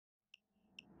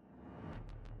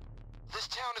This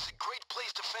town is a great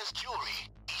place to fence jewelry.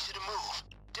 Easy to move.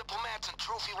 Diplomats and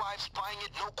trophy wives buying it,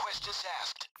 no questions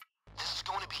asked. This is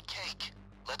going to be cake.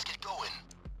 Let's get going.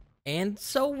 And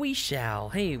so we shall.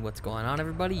 Hey, what's going on,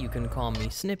 everybody? You can call me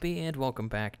Snippy, and welcome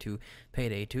back to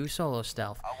Payday 2 Solo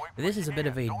Stealth. This is a bit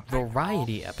of a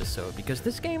variety episode, because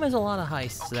this game has a lot of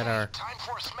heists that are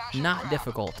not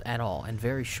difficult at all, and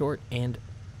very short, and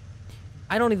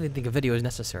I don't even think a video is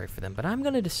necessary for them, but I'm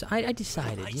gonna decide. I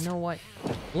decided, you know what?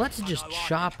 Let's just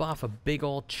chop off a big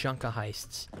old chunk of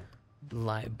heists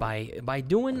by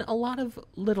doing a lot of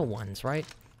little ones, right?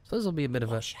 So this will be a bit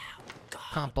of a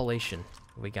compilation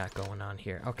we got going on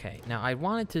here. Okay, now I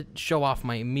wanted to show off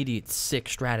my immediate sick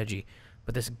strategy,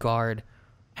 but this guard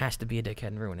has to be a dickhead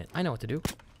and ruin it. I know what to do.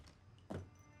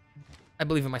 I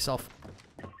believe in myself.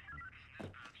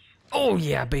 Oh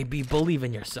yeah, baby, believe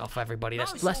in yourself, everybody.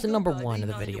 That's lesson number 1 of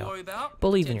the video.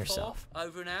 Believe in yourself.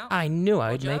 I knew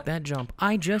I would make that jump.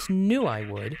 I just knew I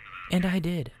would, and I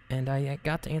did. And I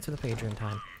got to answer the pager in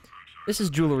time. This is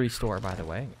jewelry store, by the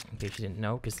way, in case you didn't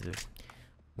know, because there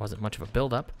wasn't much of a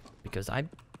build-up. Because I'm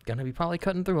gonna be probably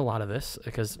cutting through a lot of this,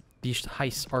 because these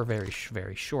heists are very,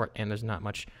 very short, and there's not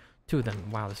much to them.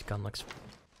 Wow, this gun looks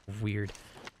weird.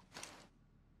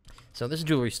 So this is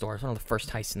jewelry store. It's one of the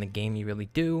first heists in the game you really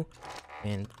do,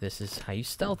 and this is how you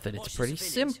stealth it. It's pretty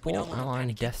simple. On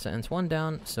death sentence 1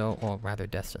 down, so, or rather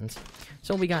death sentence.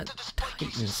 So we got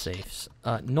Titan safes.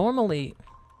 Normally,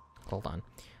 hold on,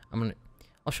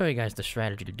 I'll show you guys the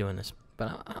strategy to doing this,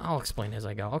 but I'll explain as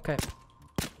I go. Okay.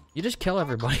 You just kill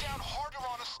everybody.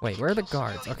 Wait, where are the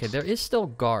guards? Okay, there is still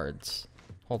guards.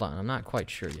 Hold on, I'm not quite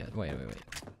sure yet. Wait.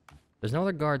 There's no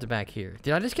other guards back here.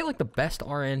 Did I just get like the best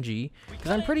RNG? Because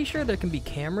I'm pretty sure there can be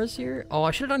cameras here. Oh,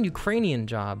 I should have done Ukrainian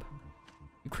Job.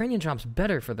 Ukrainian Job's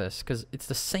better for this, because it's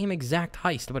the same exact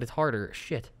heist, but it's harder.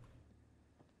 Shit.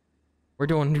 We're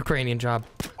doing Ukrainian Job.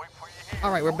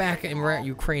 Alright, we're back, and we're at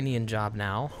Ukrainian Job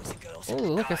now. Oh,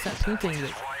 look, it's that painting.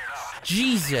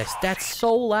 Jesus, that's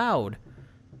so loud.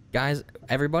 Guys,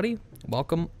 everybody,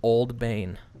 welcome Old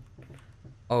Bane.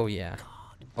 Oh yeah.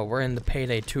 Oh, we're in the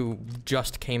Payday 2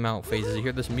 just came out phases. You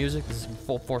hear this music? This is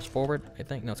full force forward, I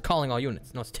think. No, it's calling all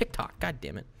units. No, it's TikTok. God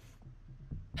damn it.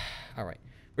 Alright.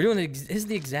 We're doing this is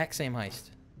the exact same heist.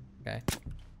 Okay.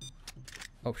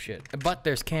 Oh shit. But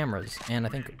there's cameras, and I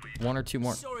think 1 or 2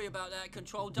 more. Sorry about that,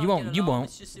 Control. You won't. You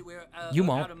won't. You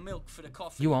won't.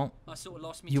 You won't. I sort of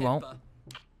lost me temper. Won't.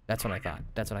 That's what I thought.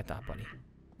 That's what I thought, buddy.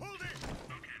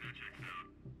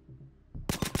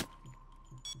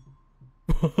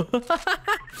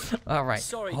 All right.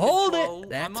 Sorry, hold Control. It.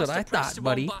 That's what I thought,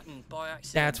 buddy.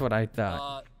 That's what I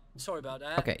thought. Sorry about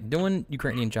that. Okay, doing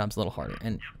Ukrainian Job's a little harder,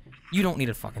 and you don't need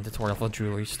a fucking tutorial for a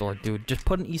jewelry store, dude. Just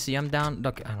put an ECM down.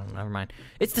 Look, I don't know, never mind.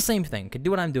 It's the same thing. Could do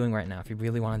what I'm doing right now if you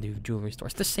really want to do jewelry store.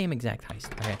 It's the same exact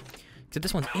heist. Okay. So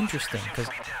this one's interesting because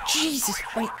Jesus,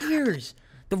 my ears.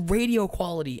 The radio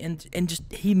quality and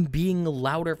just him being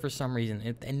louder for some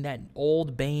reason and that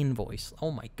old Bane voice.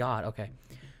 Oh my god. Okay.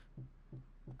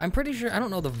 I'm pretty sure, I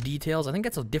don't know the details. I think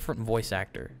that's a different voice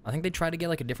actor. I think they tried to get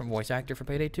like a different voice actor for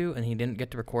Payday 2, and he didn't get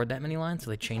to record that many lines,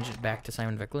 so they changed it back to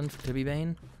Simon Viklund to be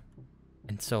Bane.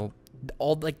 And so,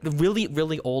 all like the really,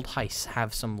 really old heists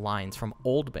have some lines from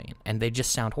old Bane, and they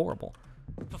just sound horrible.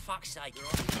 For fuck's sake,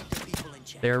 keep the people in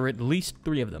check. There are at least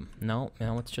 3 of them. No,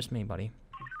 it's just me, buddy.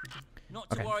 Not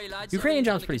to worry, lads. Ukrainian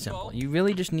Job's pretty simple. You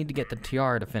really just need to get the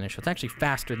tiara to finish. It's actually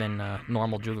faster than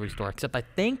normal jewelry store, except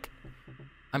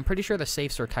I'm pretty sure the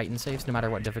safes are Titan safes no matter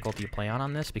what difficulty you play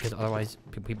on this, because otherwise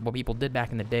what people did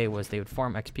back in the day was they would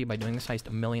farm XP by doing this heist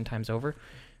a million times over.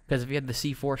 Because if you had the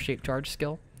C4 shape charge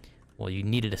skill, well, you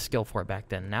needed a skill for it back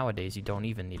then. Nowadays, you don't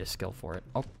even need a skill for it.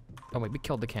 Oh wait, we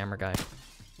killed the camera guy.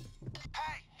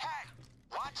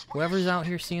 Whoever's out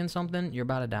here seeing something, you're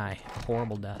about to die. A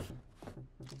horrible death.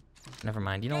 Never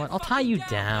mind. You know what? I'll tie you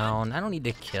down. I don't need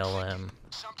to kill him.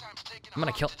 I'm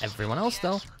gonna kill everyone else,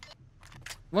 though.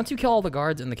 Once you kill all the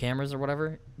guards and the cameras or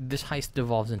whatever, this heist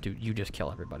devolves into you just kill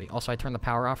everybody. Also, I turned the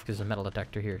power off because there's a metal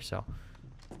detector here, so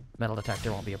metal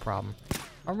detector won't be a problem.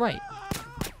 All right.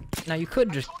 Now you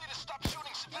could just.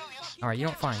 All right, you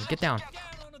don't fine. Get down.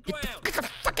 Get the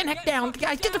fucking heck down,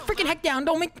 guys. Get the freaking heck down.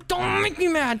 Don't make me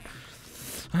mad.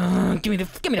 Give me the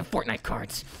Fortnite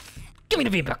cards. Give me the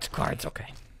V-Bucks cards. Okay.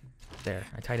 There,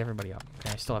 I tied everybody up. Okay,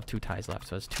 I still have 2 ties left,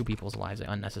 so it's 2 people's lives that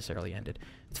unnecessarily ended.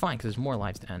 It's fine, because there's more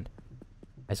lives to end.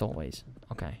 As always.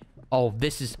 Okay. Oh,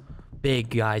 this is big,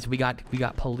 guys. We got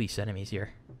police enemies here.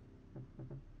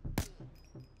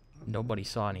 Nobody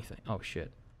saw anything. Oh,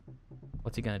 shit.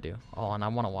 What's he gonna do? Oh, and I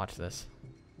want to watch this.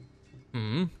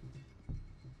 Down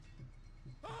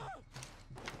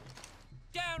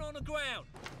on the ground!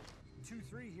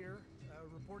 2-3 here.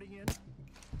 Reporting in.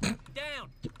 Down.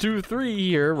 2-3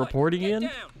 here, reporting Get in.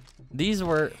 down. These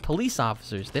were police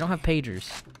officers. They don't have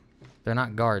pagers. They're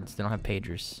not guards. They don't have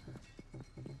pagers.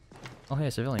 Oh, hey,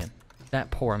 a civilian.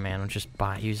 That poor man was just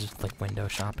he was just like window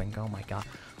shopping. Oh my god.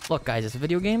 Look, guys, it's a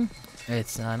video game.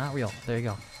 It's not real. There you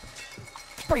go.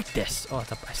 Break this. Oh,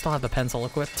 I still have the pencil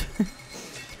equipped.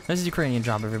 This is Ukrainian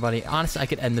Job, everybody. Honestly, I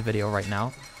could end the video right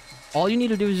now. All you need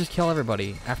to do is just kill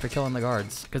everybody after killing the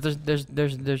guards, because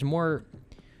there's more.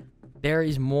 There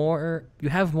is more. You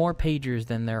have more pagers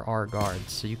than there are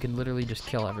guards, so you can literally just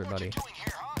kill everybody.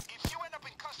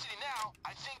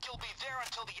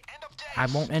 I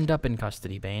won't end up in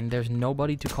custody, Bane. There's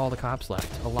nobody to call the cops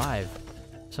left alive.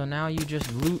 So now you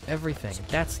just loot everything.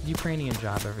 That's Ukrainian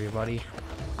Job, everybody.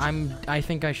 I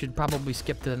think I should probably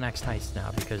skip to the next heist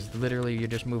now, because literally you're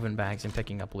just moving bags and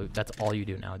picking up loot. That's all you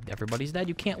do now. Everybody's dead.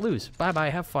 You can't lose. Bye-bye.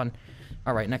 Have fun.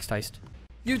 All right, next heist.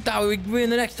 You thought we'd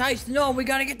win the next heist? No, we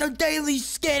gotta get the daily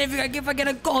skin. If I get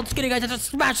a gold skin, you guys have to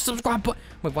smash the subscribe button.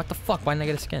 Wait, what the fuck? Why didn't I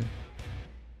get a skin?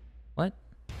 What?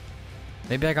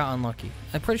 Maybe I got unlucky.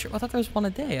 I'm pretty sure. I thought there was one a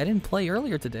day. I didn't play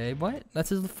earlier today. What?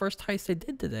 This is the first heist I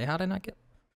did today. How did I not get?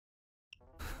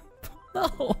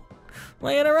 No.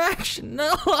 My interaction.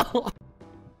 No.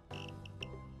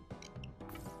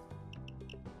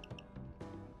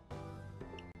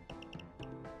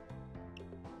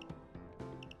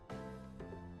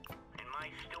 My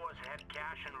stores have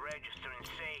cash and register and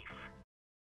safe.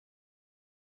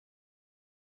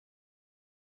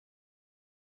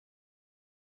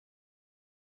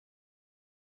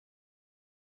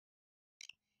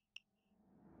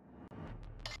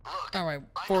 All right,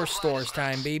 4 stores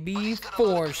time, baby.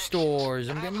 4 stores.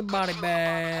 I'm getting the body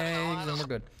bags, and we're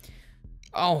good.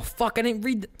 Oh fuck! I didn't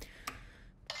read.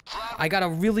 I got a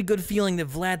really good feeling that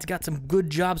Vlad's got some good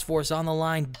jobs for us on the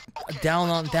line, down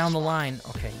the line.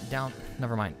 Okay, down.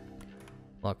 Never mind.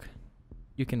 Look,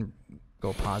 you can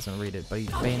go pause and read it, but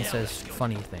Bane says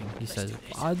funny thing. He says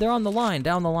they're on the line,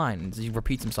 down the line. And he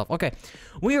repeats himself. Okay,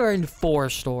 we are in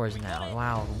 4 stores now.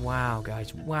 Wow,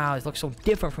 guys. Wow, it looks so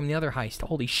different from the other heist.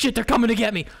 Holy shit, they're coming to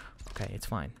get me. Okay, it's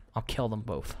fine. I'll kill them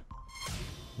both.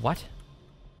 What?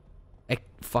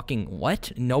 Fucking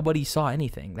what? Nobody saw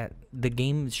anything. That the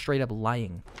game is straight up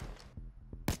lying.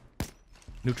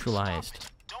 Neutralized.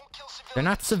 They're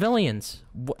not civilians.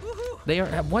 What? They are.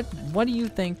 What do you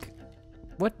think?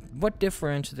 What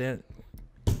difference that?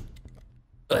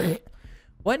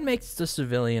 What makes the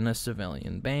civilian a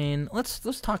civilian, Bane? Let's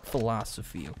talk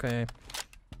philosophy, okay?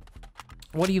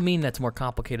 What do you mean that's more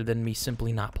complicated than me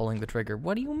simply not pulling the trigger?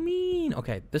 What do you mean?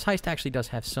 Okay, this heist actually does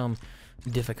have some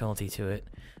difficulty to it.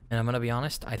 And I'm gonna be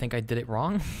honest, I think I did it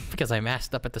wrong because I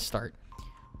messed up at the start.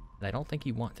 And I don't think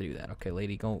you want to do that. Okay,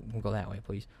 lady, we'll go that way,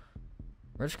 please.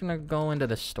 We're just gonna go into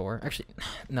the store. Actually,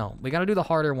 no, we gotta do the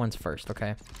harder ones first,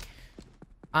 okay?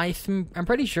 I'm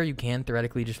pretty sure you can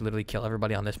theoretically just literally kill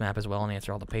everybody on this map as well and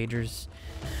answer all the pagers.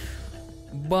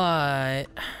 But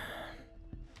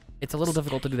it's a little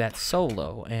difficult to do that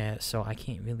solo, and so I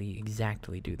can't really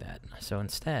exactly do that. So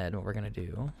instead, what we're gonna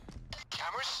do...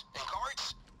 Cameras and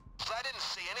guards? Vlad didn't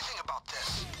say anything about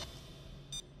this.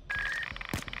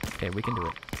 Okay, we can do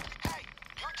it. Hey,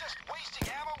 you're just wasting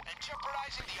ammo and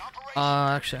jeopardizing the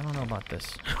operation. Actually, I don't know about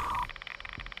this.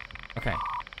 Okay,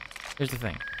 here's the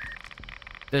thing.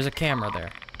 There's a camera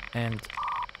there, and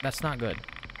that's not good.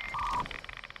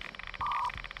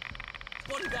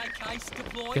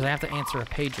 Because I have to answer a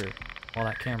pager while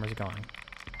that camera's going.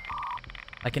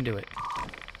 I can do it.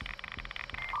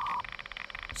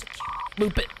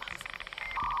 Loop it.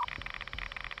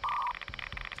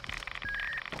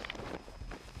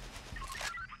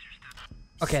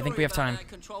 Okay, I think we have time.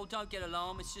 Control, don't get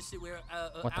alarmed. It's just that we're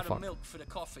What the out fuck? of milk for the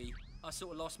coffee. I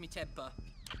sort of lost my temper.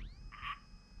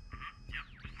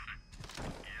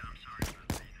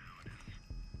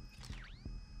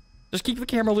 Just keep the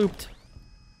camera looped.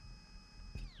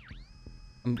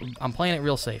 I'm playing it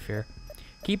real safe here.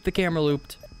 Keep the camera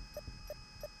looped.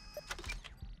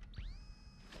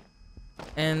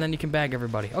 And then you can bag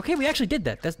everybody. Okay, we actually did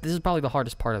that. This is probably the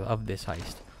hardest part of this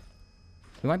heist.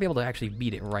 We might be able to actually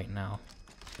beat it right now.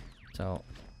 So,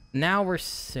 now we're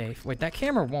safe. Wait, that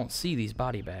camera won't see these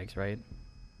body bags, right?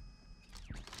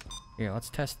 Here, let's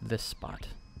test this spot.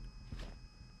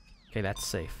 Okay, that's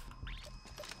safe.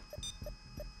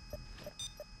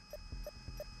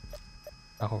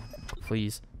 Oh,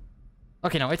 please.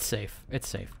 Okay, no, it's safe. It's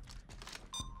safe.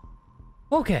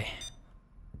 Okay.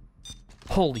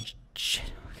 Holy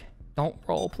shit. Okay. Don't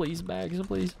roll, please, bags,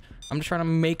 please. I'm just trying to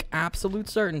make absolute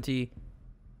certainty.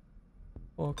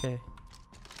 Okay.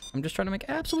 I'm just trying to make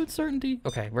absolute certainty.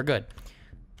 Okay, we're good.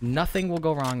 Nothing will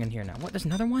go wrong in here now. What? There's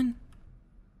another one?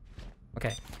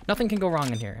 Okay, nothing can go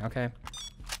wrong in here, okay?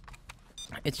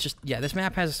 It's just, yeah, this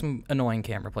map has some annoying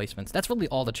camera placements. That's really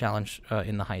all the challenge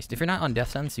in the heist. If you're not on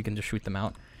death sentence, you can just shoot them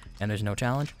out, and there's no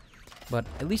challenge. But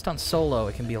at least on solo,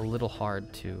 it can be a little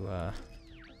hard to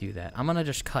do that. I'm gonna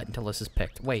just cut until this is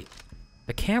picked. Wait,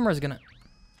 the camera's gonna...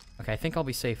 Okay, I think I'll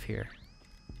be safe here.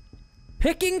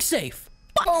 Picking safe!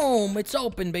 Boom! It's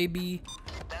open, baby!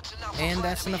 And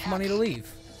that's enough money to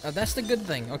leave. That's the good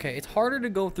thing. Okay, it's harder to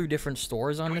go through different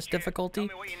stores on this difficulty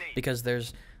because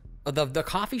there's... The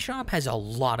coffee shop has a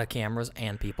lot of cameras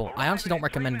and people. I honestly don't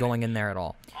recommend going in there at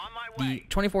all. The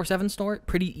 24/7 store,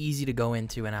 pretty easy to go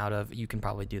into and out of. You can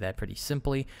probably do that pretty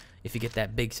simply. If you get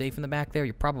that big safe in the back there,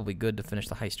 you're probably good to finish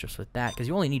the heist just with that, because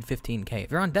you only need 15K. If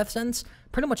you're on death sentence,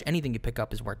 pretty much anything you pick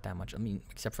up is worth that much. I mean,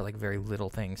 except for like very little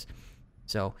things.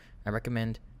 So I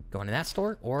recommend going to that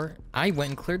store, or I went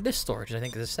and cleared this store, which I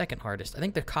think is the second hardest. I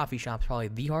think the coffee shop's probably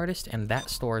the hardest, and that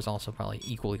store is also probably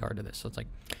equally hard to this. So it's like,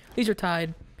 these are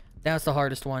tied. That's the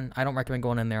hardest one. I don't recommend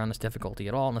going in there on this difficulty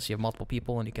at all, unless you have multiple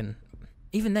people, and you can...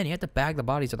 Even then, you have to bag the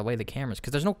bodies out of the way of the cameras,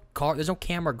 because there's no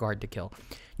camera guard to kill.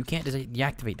 You can't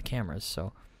deactivate the cameras,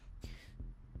 so...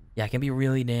 Yeah, it can be a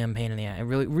really damn pain in the ass.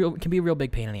 It can be a real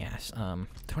big pain in the ass.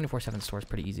 24/7 store is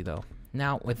pretty easy, though.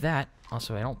 Now, with that,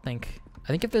 also, I think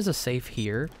if there's a safe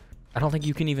here, I don't think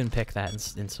you can even pick that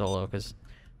in solo, because...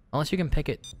 Unless you can pick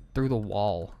it through the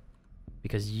wall,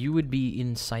 because you would be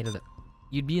inside of the...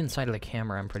 You'd be inside of the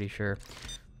camera, I'm pretty sure.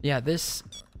 Yeah, this...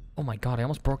 Oh my god, I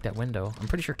almost broke that window. I'm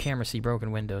pretty sure cameras see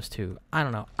broken windows, too. I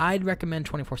don't know. I'd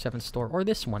recommend 24/7 store, or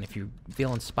this one if you're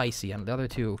feeling spicy. And the other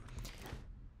two...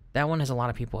 That one has a lot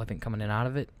of people, I think, coming in and out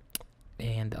of it.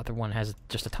 And the other one has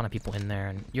just a ton of people in there.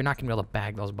 And you're not going to be able to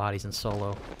bag those bodies in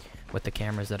solo with the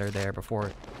cameras that are there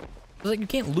before... It's like, you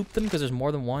can't loop them because there's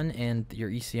more than one, and your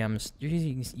ECMs... You're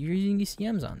using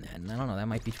ECMs on that, and I don't know, that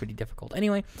might be pretty difficult.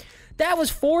 Anyway... That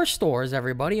was 4 stores,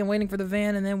 everybody. I'm waiting for the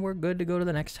van, and then we're good to go to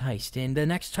the next heist. And the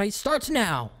next heist starts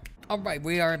now. All right,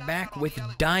 we are back with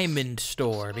Diamond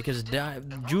Store, because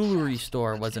Jewelry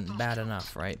Store wasn't bad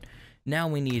enough, right? Now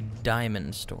we need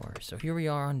Diamond Store. So here we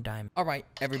are on Diamond. All right,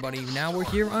 everybody, now we're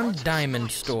here on Diamond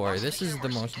Store. This is the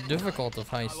most difficult of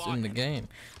heists in the game.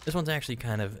 This one's actually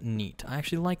kind of neat. I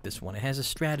actually like this one. It has a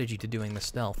strategy to doing the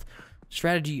stealth.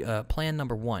 Strategy, plan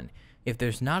number 1. If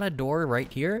there's not a door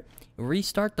right here,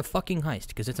 restart the fucking heist,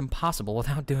 because it's impossible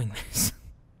without doing this.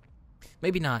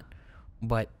 Maybe not,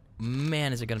 but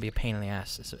man, is it going to be a pain in the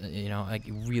ass. You know, like,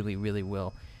 it really, really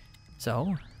will.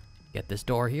 So, get this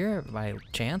door here by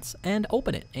chance, and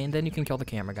open it. And then you can kill the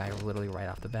camera guy literally right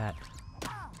off the bat.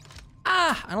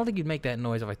 Ah! I don't think you'd make that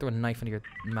noise if I threw a knife into your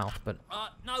mouth, but...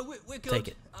 No, we're good. Take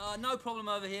it. No problem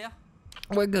over here.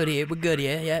 We're good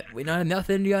here, yeah. We know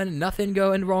nothing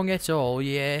going wrong at all,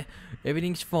 yeah.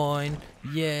 Everything's fine,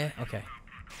 yeah. Okay.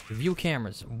 View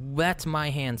cameras. That's my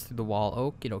hands through the wall.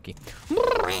 Okie dokie.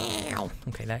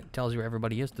 Okay, that tells you where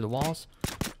everybody is through the walls.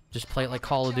 Just play it like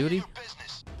Call of Duty.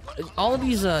 All of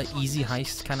these easy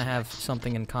heists kind of have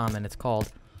something in common. It's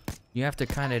called... You have to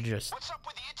kind of just... What's up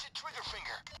with the itchy trigger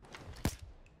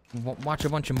finger? Watch a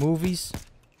bunch of movies.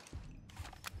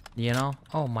 You know?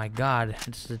 Oh my god.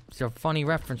 It's a funny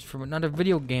reference from another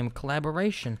video game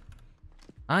collaboration.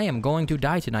 I am going to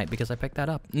die tonight because I picked that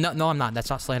up. No, I'm not. That's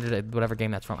not slandered at whatever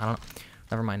game that's from. I don't know.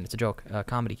 Never mind. It's a joke.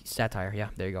 Comedy. Satire. Yeah,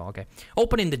 there you go. Okay.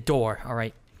 Opening the door.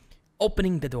 Alright.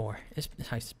 Opening the door. This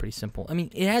heist is pretty simple. I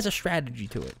mean, it has a strategy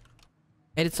to it.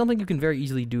 And it's something you can very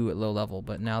easily do at low level,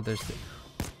 but now there's the...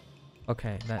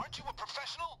 Okay, that... Aren't you a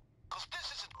professional? 'Cause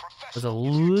this isn't professional. was a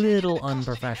little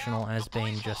unprofessional, as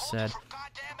Bane just said.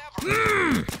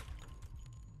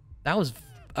 That was...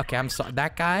 Okay, I'm sorry.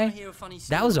 That guy...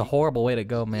 That was a horrible way to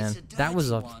go, man. That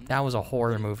was a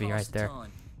horror movie right there.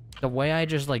 The way I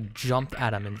just, like, jumped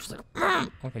at him and just like...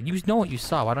 Okay, you know what you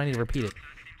saw. Why do I need to repeat it?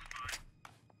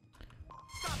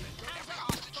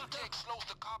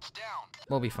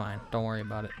 We'll be fine. Don't worry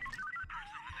about it.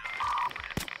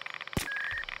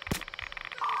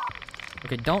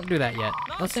 Okay, don't do that yet.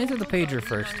 Let's answer the pager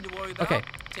first. Okay,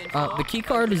 the key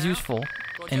card is useful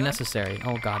and necessary.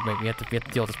 Oh god, wait, we have to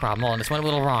deal with this problem. Hold on, this went a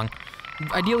little wrong.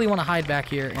 Ideally, you want to hide back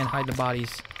here and hide the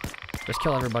bodies. Just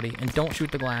kill everybody and don't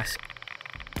shoot the glass.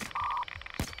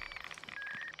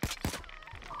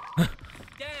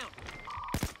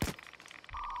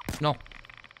 No.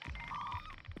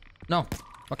 No.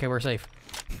 Okay, we're safe.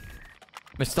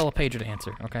 There's still a pager to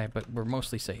answer, okay, but we're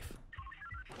mostly safe.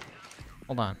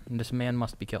 Hold on, this man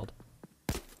must be killed.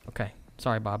 Okay,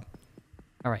 sorry, Bob.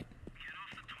 All right.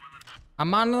 I'm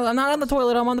not on the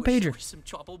toilet. I'm on the pager.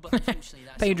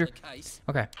 Pager.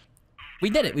 Okay. We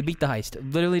did it. We beat the heist.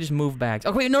 Literally just move bags.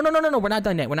 Okay, wait, no. We're not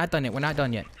done yet. We're not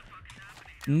done yet.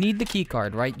 need the key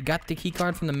card, right? You got the key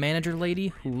card from the manager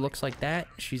lady who looks like that.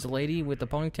 She's a lady with a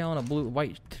ponytail and a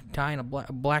white tie and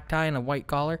a black tie and a white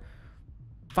collar.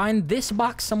 Find this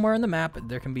box somewhere on the map.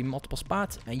 There can be multiple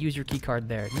spots, and use your key card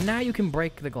there. Now you can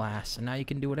break the glass, and now you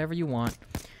can do whatever you want.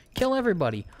 Kill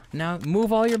everybody. Now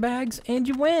move all your bags, and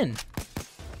you win.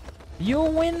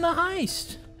 You'll win the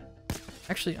heist.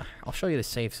 Actually, I'll show you the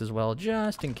safes as well,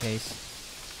 just in case.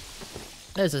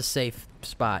 There's a safe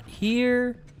spot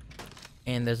here,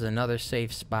 and there's another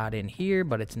safe spot in here,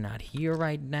 but it's not here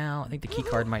right now. I think the key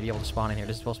card might be able to spawn in here.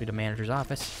 This is supposed to be the manager's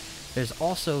office. There's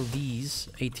also these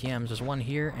ATMs. There's one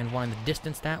here and one in the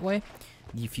distance that way.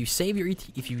 If you save your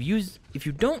if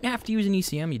you don't have to use an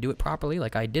ECM, you do it properly,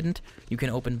 like I didn't, you can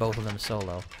open both of them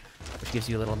solo, which gives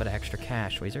you a little bit of extra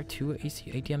cash. Wait, is there two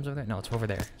ATMs over there? No, it's over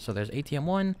there. So there's ATM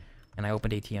 1, and I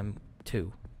opened ATM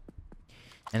 2.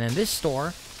 And then this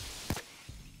store,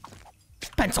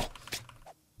 pencil,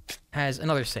 has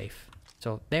another safe.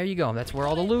 So there you go. That's where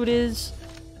all the loot is.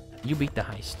 You beat the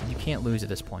heist. You can't lose at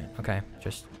this point. Okay,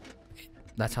 just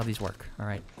that's how these work. All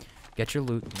right, get your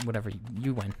loot, whatever.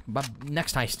 You win. But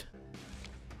next heist.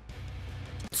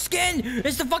 Skin!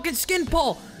 It's the fucking skin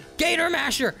pull! Gator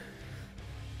masher!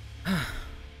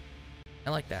 I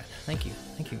like that. Thank you.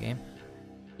 Thank you, game.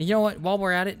 You know what? While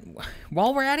we're at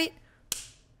it,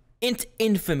 it's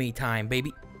infamy time,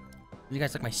 baby. You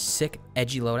guys like my sick,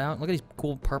 edgy loadout? Look at these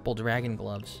cool purple dragon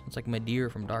gloves. It's like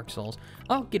Madeir from Dark Souls.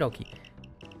 Okie dokie.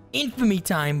 Infamy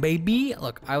time, baby!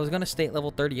 Look, I was gonna stay at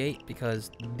level 38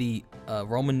 because the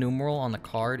Roman numeral on the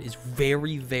card is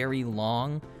very, very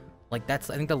long. Like, that's,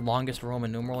 I think, the longest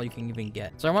Roman numeral you can even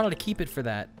get. So I wanted to keep it for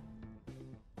that.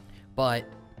 But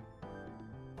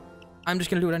I'm just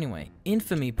gonna do it anyway.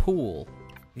 Infamy pool.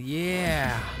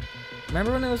 Yeah.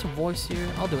 Remember when there was a voice here?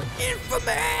 I'll do it.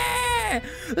 Infamy!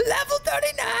 Level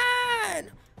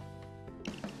 39!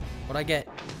 What'd I get?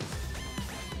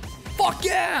 Fuck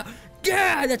yeah!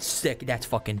 Yeah, that's sick. That's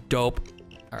fucking dope.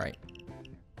 All right.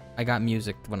 I got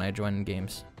music when I join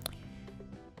games.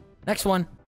 Next one.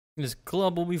 This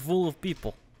club will be full of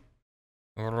people.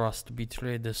 Rust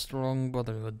betrayed the strong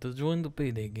brotherhood to join the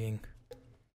Payday gang.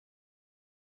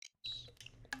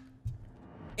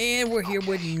 And we're here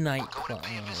with Nightclub.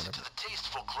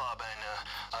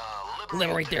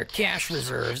 Liberate their cash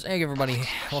reserves. Hey everybody,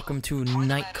 welcome to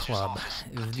Nightclub,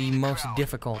 the most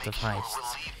difficult of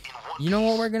heists. You know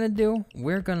what we're gonna do?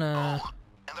 We're gonna...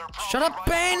 Shut up,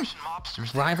 Ben!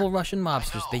 Rival Russian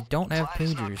mobsters. They don't have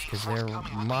pagers because they're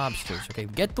mobsters. Okay,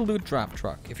 get the loot drop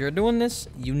truck. If you're doing this,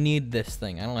 you need this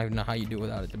thing. I don't even know how you do it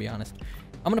without it, to be honest.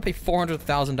 I'm gonna pay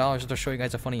 $400,000 to show you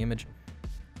guys a funny image.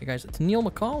 Hey guys, it's Neil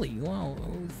McCauley. Wow,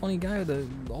 funny guy with the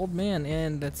old man,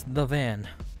 and that's the van.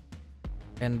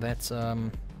 And that's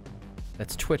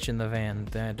Twitch in the van,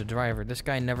 the driver. This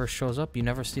guy never shows up. You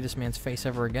never see this man's face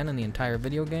ever again in the entire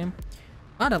video game.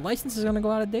 Ah, that license is gonna go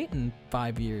out of date in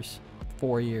 5 years.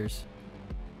 4 years.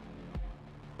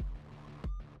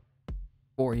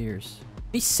 4 years.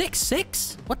 He's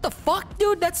 6'6"? What the fuck,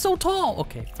 dude? That's so tall.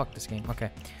 Okay, fuck this game.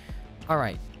 Okay.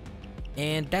 Alright.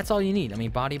 And that's all you need. I mean,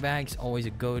 body bags, always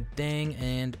a good thing.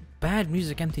 And bad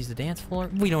music empties the dance floor.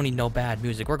 We don't need no bad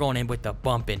music. We're going in with the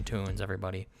bumpin' tunes,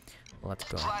 everybody. Let's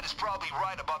go. Is probably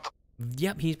right about the...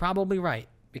 Yep, he's probably right.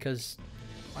 Because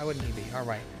why wouldn't he be?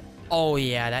 Alright. Oh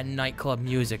yeah, that nightclub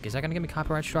music. Is that gonna get me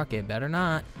copyright struck? It better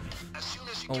not.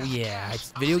 Oh yeah,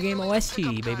 it's video game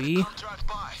OST, baby.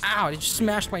 Ow, it just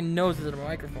smashed my nose into the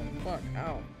microphone. Fuck,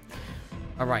 ow.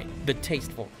 Alright, the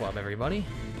Tasteful Club, everybody.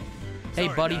 Hey,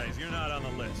 buddy. Guys, you're not on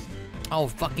the list. Oh,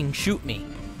 fucking shoot me.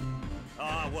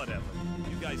 Ah, whatever.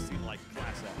 You guys seem like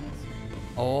class acts.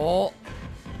 Oh.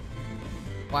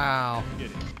 Wow.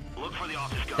 Get it. Look for the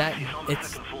office guy. That,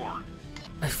 it's...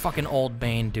 A fucking Old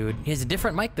Bane, dude. He has a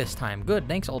different mic this time. Good,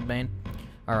 thanks, Old Bane.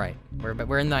 Alright,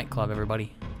 we're in Nightclub,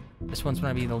 everybody. This one's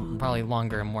gonna be probably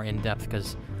longer and more in-depth,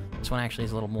 because this one actually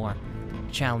is a little more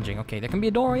challenging. Okay, there can be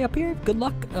a doorway up here. Good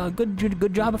luck.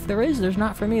 Good job if there is. There's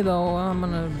not for me, though.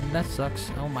 That sucks.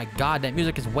 Oh my god, that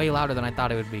music is way louder than I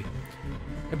thought it would be.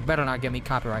 It better not get me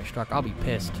copyright struck. I'll be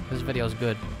pissed. This video's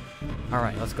good.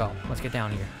 Alright, let's go. Let's get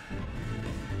down here.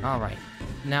 Alright.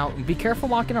 Now, be careful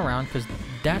walking around, because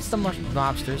that's the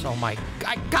mobsters. Oh my...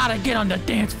 I gotta get on the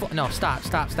dance floor. No, stop.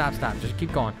 Just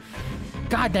keep going.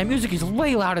 God, that music is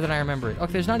way louder than I remember it.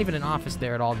 Okay, there's not even an office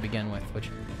there at all to begin with,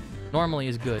 which normally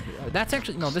is good. That's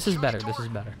actually... No, this is better. This is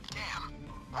better.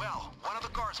 Well, one of the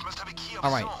guards must have a key of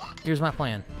Alright, here's my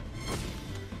plan.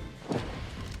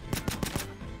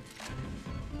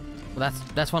 Well,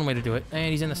 that's one way to do it. And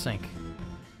he's in the sink.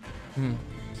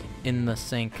 In the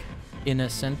sink.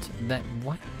 Innocent. That...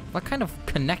 What? What kind of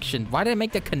connection? Why did I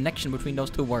make the connection between those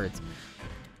two words?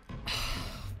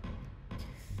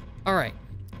 All right.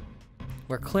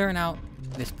 We're clearing out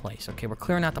this place. Okay, we're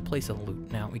clearing out the place of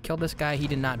loot. Now, we killed this guy. He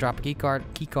did not drop a key card,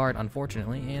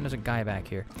 unfortunately. And there's a guy back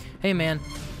here. Hey, man,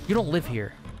 you don't live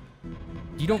here.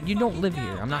 You don't live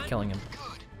here. I'm not killing him.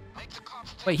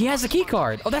 Wait, he has the key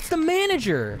card. Oh, that's the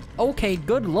manager. Okay,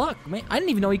 good luck, man. I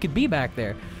didn't even know he could be back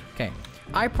there. Okay,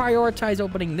 I prioritize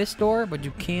opening this door, but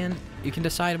you can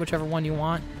decide whichever one you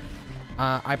want.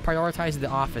 I prioritize the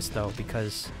office though,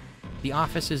 because the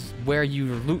office is where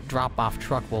your loot drop-off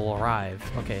truck will arrive.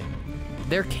 Okay,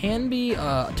 there can be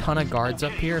a ton of guards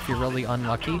up here if you're really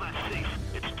unlucky.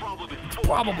 It's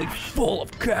probably full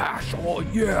of cash. Oh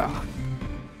yeah.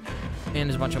 And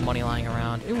there's a bunch of money lying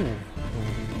around. Ooh,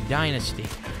 Dynasty.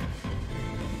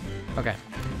 Okay.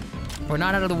 We're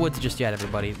not out of the woods just yet,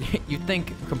 everybody. You'd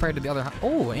think, compared to the other...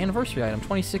 Oh, anniversary item,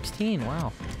 2016,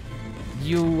 wow.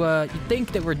 You'd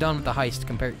think that we're done with the heist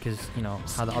compared... Because, you know,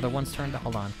 how the other ones turned out.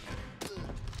 Hold on.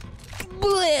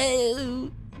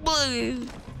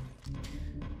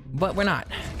 But we're not,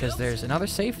 because there's another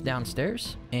safe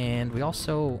downstairs, and we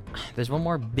also... There's one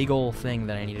more big ol' thing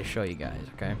that I need to show you guys,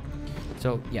 okay?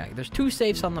 So, yeah, there's 2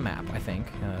 safes on the map, I think,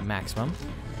 maximum.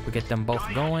 We get them both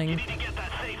going.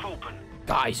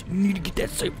 Guys, you need to get that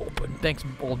safe open. Thanks,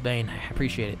 Old Bane. I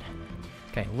appreciate it.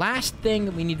 Okay, last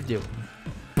thing we need to do.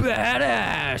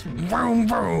 Badass! Vroom,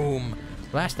 vroom!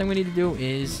 Last thing we need to do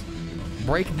is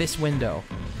break this window.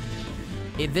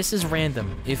 This is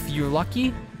random. If you're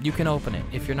lucky, you can open it.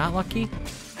 If you're not lucky,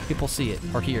 people see it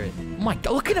or hear it. Oh my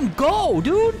god, look at him go,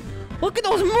 dude! Look at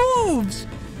those moves!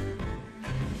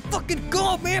 Fucking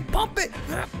go, man! Pump it!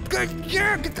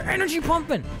 Yeah, get the energy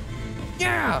pumping!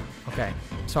 Yeah! Okay.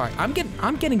 Sorry, I'm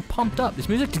getting pumped up. This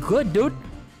music's good, dude.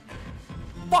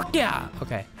 Fuck yeah!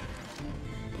 Okay.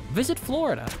 Visit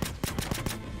Florida.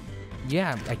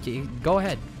 Yeah, go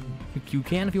ahead. You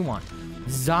can if you want.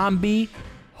 Zombie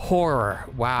horror.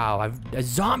 Wow, a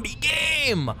zombie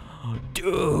game!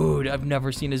 Dude, I've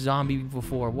never seen a zombie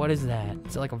before. What is that?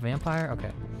 Is it like a vampire?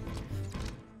 Okay.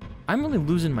 I'm really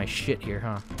losing my shit here,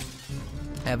 huh?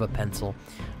 I have a pencil.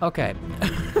 Okay.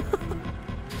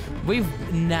 We've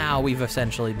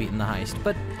essentially beaten the heist,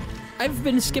 but I've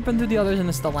been skipping through the others, and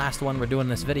this is the last one we're doing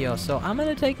this video, so I'm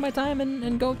gonna take my time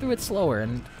and go through it slower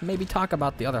and maybe talk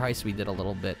about the other heists we did a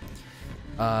little bit.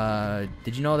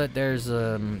 Did you know that there's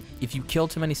if you kill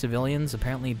too many civilians,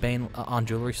 apparently Bane on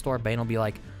jewelry store, Bane will be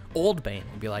like, Old Bane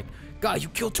will be like, guys, you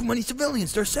killed too many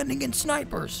civilians, they're sending in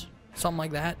snipers, something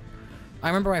like that. I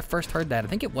remember when I first heard that, I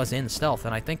think it was in Stealth,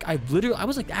 and I think I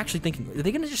was like actually thinking, are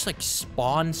they gonna just like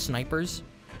spawn snipers?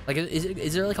 Like,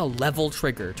 is there like a level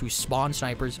trigger to spawn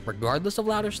snipers regardless of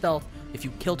loud or stealth if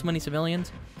you kill too many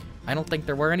civilians? I don't think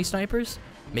there were any snipers.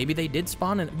 Maybe they did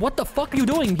spawn in. What the fuck are you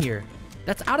doing here?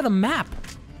 That's out of the map.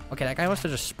 Okay, that guy must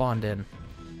have just spawned in.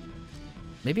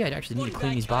 Maybe I'd actually need to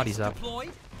clean these bodies up.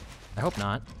 I hope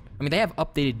not. I mean, they have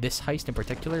updated this heist in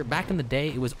particular. Back in the day,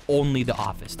 it was only the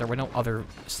office. There were no other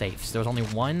safes. There was only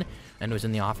one, and it was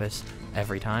in the office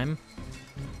every time.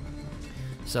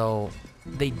 So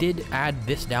they did add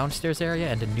this downstairs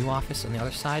area and a new office on the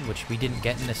other side, which we didn't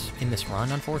get in this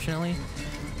run, unfortunately.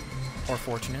 Or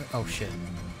fortunate. Oh shit.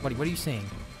 What are you seeing?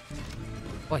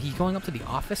 What, he's going up to the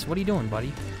office? What are you doing,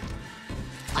 buddy?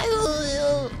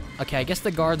 Okay, I guess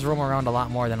the guards roam around a lot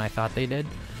more than I thought they did.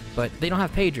 But they don't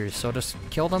have pagers, so just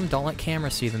kill them. Don't let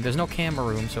cameras see them. There's no camera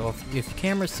room, so if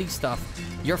cameras see stuff,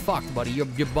 you're fucked, buddy. You're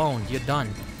boned. You're done.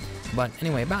 But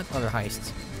anyway, about other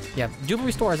heists. Yeah,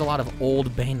 Jewelry Store has a lot of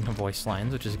old Bane voice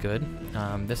lines, which is good.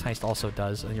 This heist also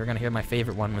does. You're going to hear my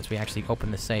favorite one once we actually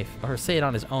open the safe. Or say it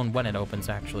on his own when it opens,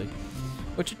 actually.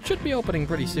 Which it should be opening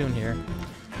pretty soon here.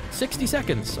 60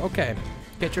 seconds. Okay.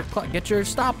 Get your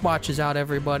stopwatches out,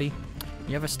 everybody.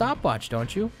 You have a stopwatch,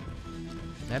 don't you?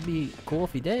 That'd be cool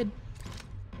if you did.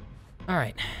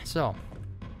 Alright, so.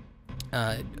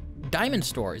 Diamond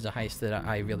Store is a heist that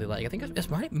I really like. I think it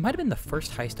might have been the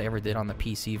first heist I ever did on the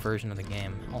PC version of the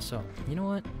game. Also, you know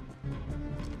what?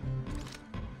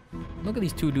 Look at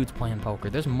these 2 dudes playing poker.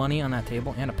 There's money on that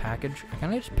table and a package. Can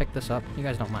I just pick this up? You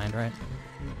guys don't mind, right?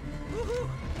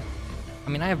 I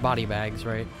mean, I have body bags,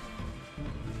 right?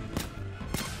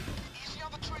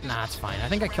 Nah, it's fine. I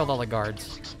think I killed all the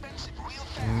guards.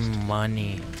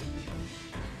 Money.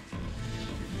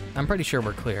 I'm pretty sure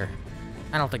we're clear.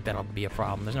 I don't think that'll be a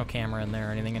problem. There's no camera in there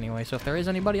or anything anyway, so if there is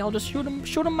anybody, I'll just shoot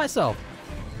him myself.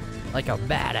 Like a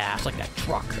badass, like that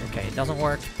truck. Okay, it doesn't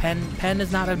work. Pen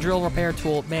is not a drill repair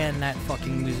tool. Man, that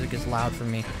fucking music is loud for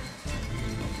me.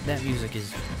 That music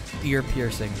is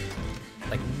ear-piercing.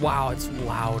 Like, wow, it's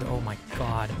loud. Oh my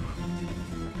god.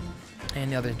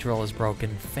 And the other drill is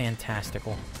broken.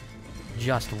 Fantastical.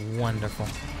 Just wonderful.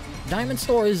 Diamond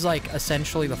Store is like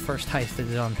essentially the first heist I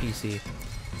did on PC,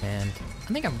 and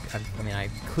I think I mean,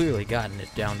 I've clearly gotten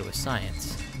it down to a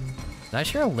science. Did I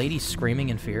hear a lady screaming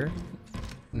in fear?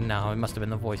 No, it must have been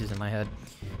the voices in my head.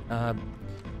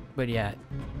 But yeah.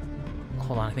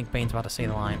 Hold on, I think Bane's about to say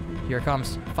the line. Here it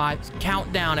comes. 5.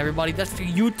 Countdown, everybody. That's for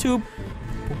YouTube.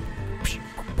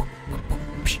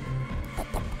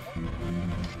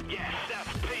 Yes,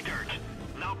 that's pay dirt.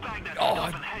 Now bag that Oh,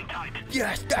 stuff and hang tight.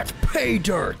 yes, that's pay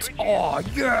dirt. Oh,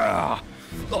 yeah.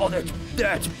 Oh,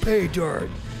 that's pay dirt.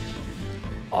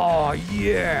 Oh,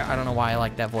 yeah. I don't know why I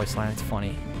like that voice line. It's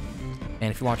funny. And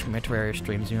if you watch my Terraria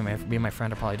streams, me and my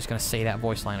friend are probably just going to say that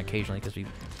voice line occasionally because we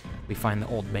find the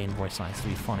old Bane voice lines to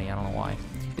be funny. I don't know why.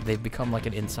 They've become like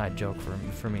an inside joke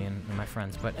for me and my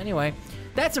friends. But anyway,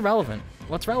 that's irrelevant.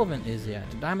 What's relevant is, yeah,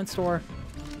 the Diamond Store.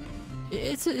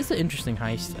 It's an interesting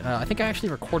heist. I think I actually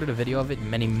recorded a video of it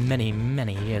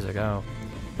many years ago,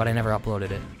 but I never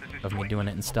uploaded it, of me doing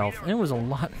it in stealth. And it was a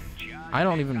lot. I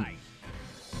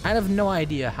have no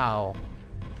idea how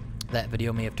that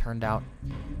video may have turned out.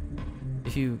 I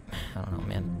don't know,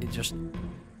 man. It just...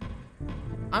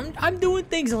 I'm doing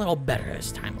things a little better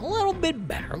this time. A little bit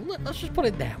better. Let's just put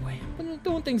it that way. I'm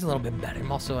doing things a little bit better. I'm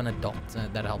also an adult.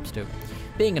 That helps too.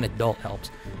 Being an adult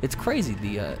helps. It's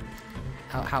crazy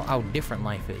how different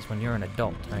life is when you're an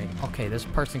adult, right? Okay, there's a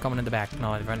person coming in the back.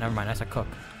 No, never mind. That's a cook.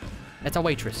 That's a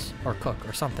waitress or cook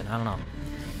or something. I don't know.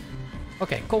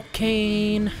 Okay,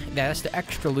 cocaine. Yeah, that's the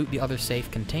extra loot the other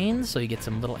safe contains, so you get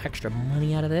some little extra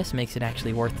money out of this. Makes it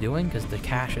actually worth doing, because the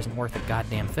cash isn't worth a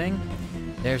goddamn thing.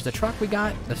 There's the truck we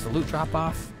got. That's the loot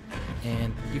drop-off.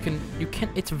 And you can,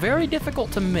 it's very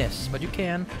difficult to miss, but you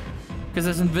can. Because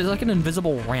there's like an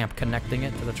invisible ramp connecting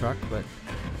it to the truck, but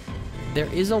there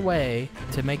is a way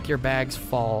to make your bags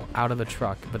fall out of the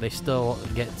truck, but they still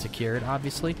get secured,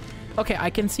 obviously. Okay, I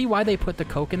can see why they put the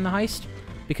coke in the heist.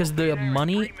 Because the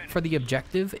money for the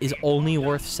objective is only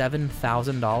worth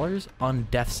 $7,000 on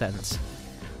death sentence.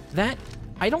 That,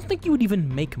 I don't think you would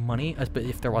even make money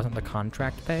if there wasn't the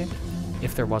contract pay,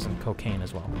 if there wasn't cocaine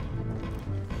as well.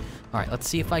 Alright, let's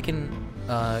see if I can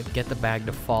get the bag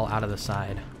to fall out of the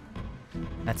side.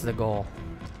 That's the goal.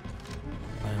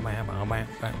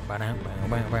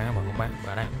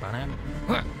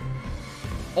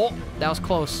 Oh, that was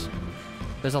close.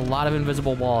 There's a lot of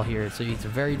invisible wall here, so it's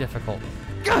very difficult.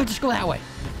 Just go that way.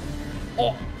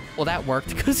 Oh, well that worked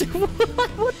because what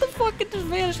the fuck? It just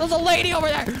vanished. There's a lady over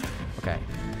there. Okay.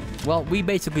 Well, we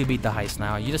basically beat the heist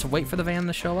now. You just wait for the van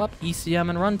to show up, ECM,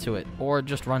 and run to it, or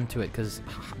just run to it. Because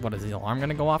what is the alarm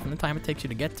gonna go off in the time it takes you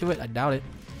to get to it? I doubt it.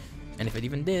 And if it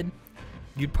even did,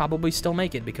 you'd probably still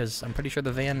make it because I'm pretty sure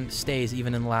the van stays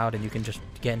even in loud, and you can just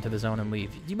get into the zone and leave.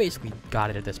 You basically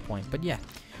got it at this point. But yeah.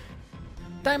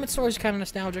 Diamond Store is kind of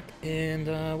nostalgic, and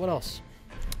what else?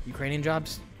 Ukrainian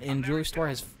Jobs in Jewelry Store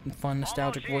has fun,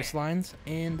 nostalgic voice lines,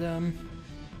 and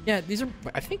yeah,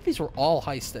 I think these were all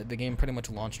heists that the game pretty much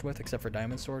launched with, except for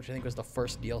Diamond Store, which I think was the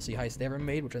first DLC heist they ever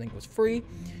made, which I think was free.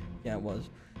 Yeah, it was.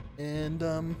 And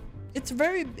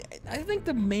I think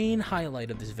the main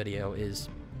highlight of this video is,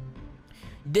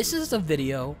 this is a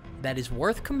video that is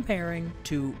worth comparing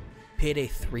to Payday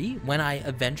 3 when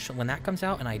that comes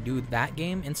out and I do that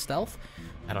game in stealth.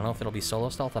 I don't know if it'll be solo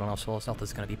stealth. I don't know if solo stealth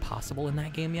is going to be possible in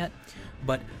that game yet.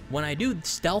 But when I do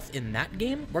stealth in that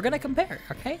game, we're going to compare,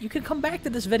 okay? You can come back to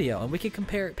this video and we can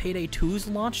compare Payday 2's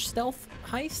launch stealth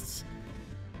heists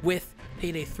with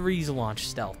Payday 3's launch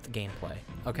stealth gameplay,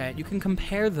 okay? You can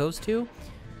compare those two.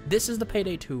 This is the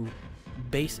Payday 2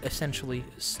 base, essentially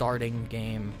starting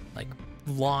game, like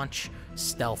launch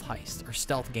stealth heist or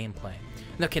stealth gameplay.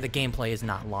 Okay, the gameplay is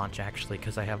not launch actually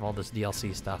because I have all this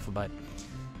DLC stuff, but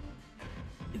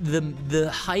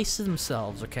the heists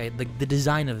themselves, okay, the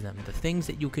design of them, the things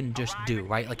that you can just do,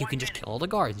 right? Like you can just kill all the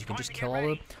guards, you can just kill all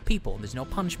the people. There's no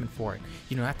punishment for it.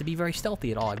 You don't have to be very stealthy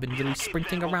at all. I've been really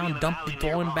sprinting around,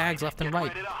 throwing bags left and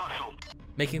right,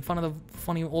 making fun of the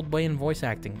funny old way in voice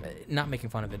acting. Not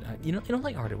making fun of it, in a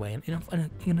lighthearted way, in a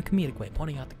comedic way,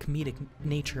 pointing out the comedic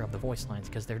nature of the voice lines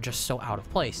because they're just so out of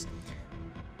place.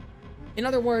 In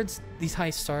other words, these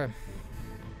heists are...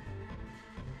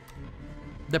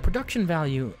 The production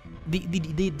value, the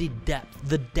depth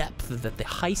that the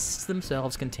heists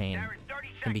themselves contain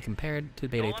can be compared to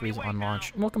Payday 3's on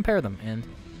launch, and we'll compare them. And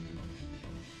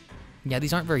yeah,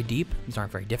 these aren't very deep, these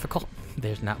aren't very difficult,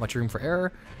 there's not much room for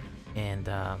error, and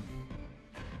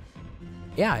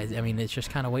yeah, I mean, it's just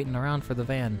kind of waiting around for the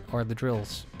van or the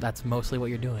drills. That's mostly what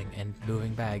you're doing, and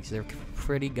moving bags. They're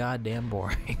pretty goddamn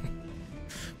boring.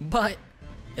 But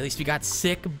at least we got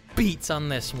sick beats on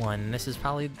this one. It's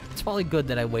probably good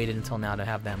that I waited until now to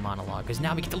have that monologue, because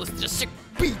now we get to listen to sick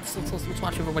beats. Let's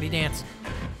watch everybody dance.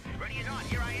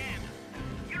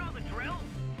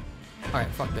 Alright,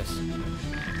 fuck this.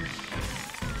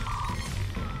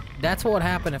 That's what would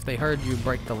happen if they heard you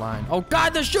break the line. Oh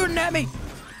god, they're shooting at me!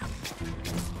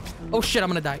 Oh shit, I'm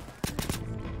gonna die.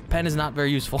 Pen is not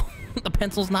very useful. The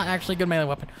pencil's not actually a good melee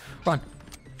weapon. Run.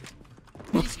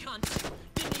 These cunts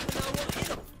didn't even know what hit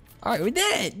them. Alright, we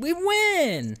did it! We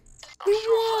win! We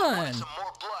won! Some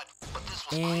more blood, but this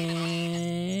was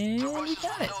And the we Russians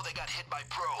got will it. know they got hit by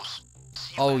pros.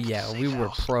 See you Oh back at yeah, the we safe were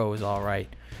house. pros,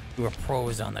 alright. We were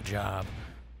pros on the job.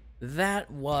 That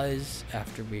was,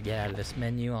 after we get out of this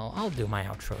menu, I'll do my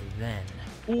outro then.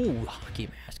 Ooh, hockey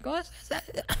mask. Oh,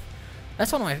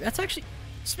 that's one of my, that's actually,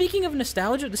 speaking of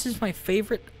nostalgia, this is my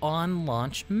favorite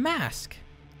on-launch mask.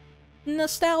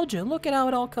 Nostalgia, look at how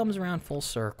it all comes around full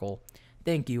circle.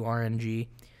 Thank you, RNG.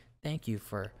 Thank you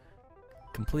for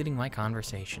completing my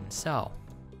conversation. So,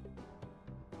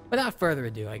 without further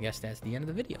ado, I guess that's the end of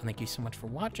the video. Thank you so much for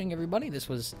watching, everybody. This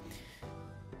was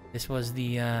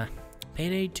the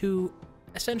Payday 2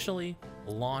 essentially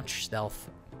launch stealth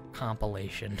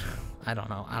compilation. I don't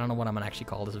know what I'm gonna actually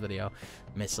call this video.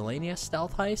 Miscellaneous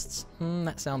stealth heists?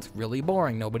 That sounds really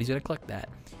boring. Nobody's gonna click that.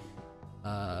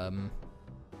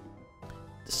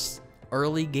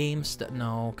 Early game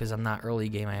no, because I'm not early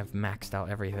game. I have maxed out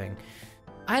everything.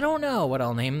 I don't know what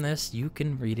I'll name this. You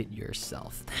can read it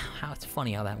yourself. How it's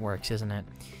funny how that works, isn't it?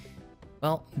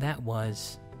 Well, that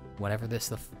was whatever the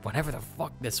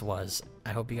fuck this was.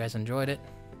 I hope you guys enjoyed it.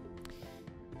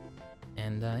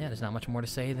 And yeah, there's not much more to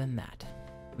say than that.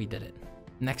 We did it.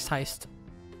 Next heist.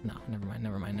 No, never mind.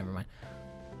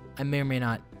 I may or may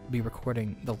not be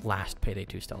recording the last Payday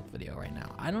 2 stealth video right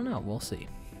now. I don't know. We'll see.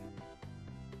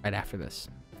 Right after this.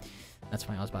 That's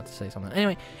why I was about to say something.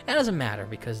 Anyway, it doesn't matter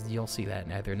because you'll see that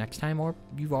either next time or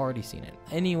you've already seen it.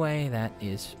 Anyway,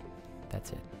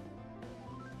 that's it.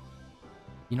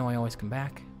 You know I always come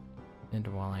back. And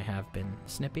while I have been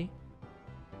snippy,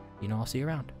 you know I'll see you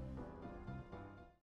around.